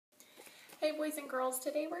Hey boys and girls,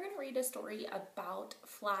 today we're going to read a story about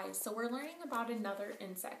flies. So we're learning about another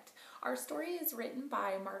insect. Our story is written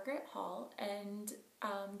by Margaret Hall and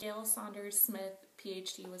Gail Saunders Smith,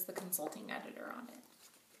 PhD, was the consulting editor on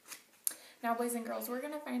it. Now boys and girls, we're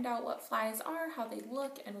going to find out what flies are, how they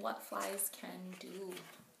look, and what flies can do.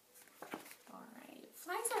 Alright,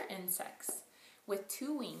 flies are insects with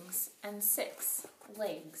 2 wings and 6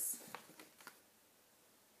 legs.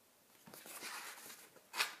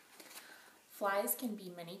 Flies can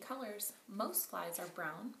be many colors. Most flies are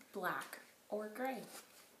brown, black, or gray.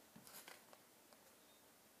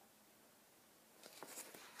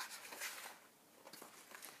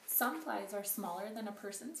 Some flies are smaller than a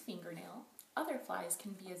person's fingernail. Other flies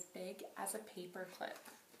can be as big as a paper clip.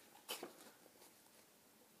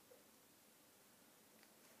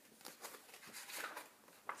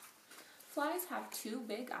 Flies have 2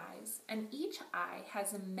 big eyes, and each eye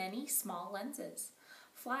has many small lenses.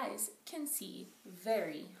 Flies can see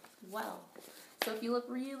very well. So if you look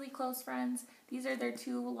really close, friends, these are their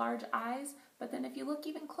 2 large eyes, but then if you look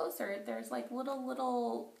even closer, there's like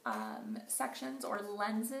little sections or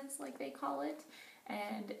lenses, like they call it,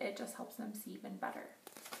 and it just helps them see even better.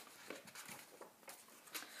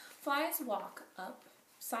 Flies walk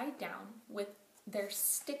upside down with their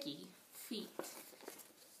sticky feet.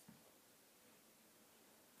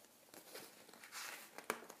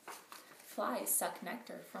 Flies suck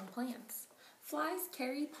nectar from plants. Flies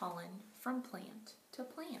carry pollen from plant to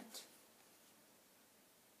plant.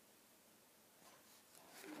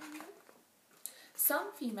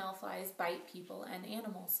 Some female flies bite people and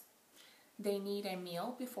animals. They need a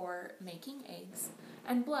meal before making eggs,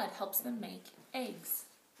 and blood helps them make eggs.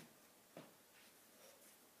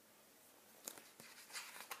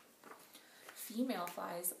 Female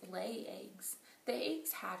flies lay eggs. The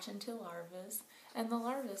eggs hatch into larvae, and the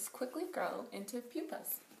larvae quickly grow into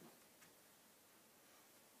pupas.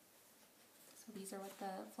 So these are what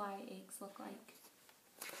the fly eggs look like.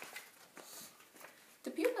 The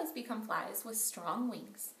pupas become flies with strong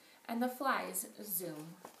wings, and the flies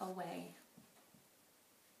zoom away.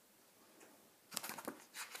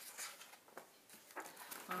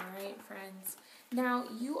 Alright, friends. Now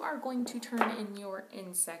you are going to turn in your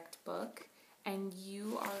insect book, and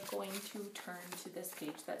you are going to turn to this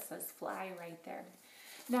page that says fly right there.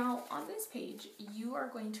 Now on this page you are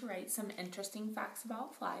going to write some interesting facts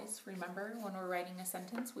about flies. Remember, when we're writing a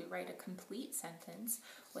sentence, we write a complete sentence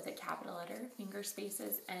with a capital letter, finger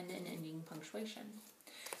spaces, and an ending punctuation.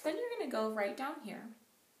 Then you're going to go right down here,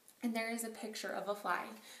 and there is a picture of a fly.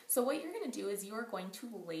 So what you're going to do is you are going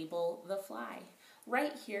to label the fly.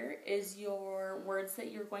 Right here is your words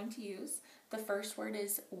that you're going to use. The first word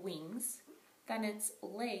is wings. Then it's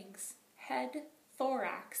legs, head,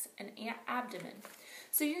 thorax, and abdomen.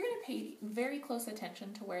 So you're going to pay very close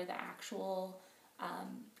attention to where the actual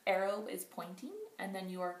arrow is pointing, and then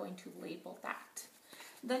you are going to label that.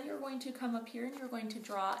 Then you're going to come up here and you're going to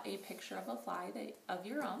draw a picture of a fly of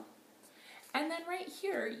your own. And then right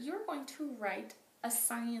here, you're going to write a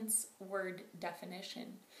science word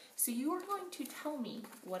definition. So you are going to tell me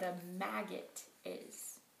what a maggot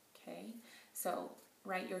is, okay? So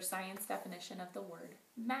write your science definition of the word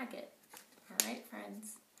maggot. All right,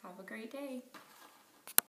 friends, have a great day.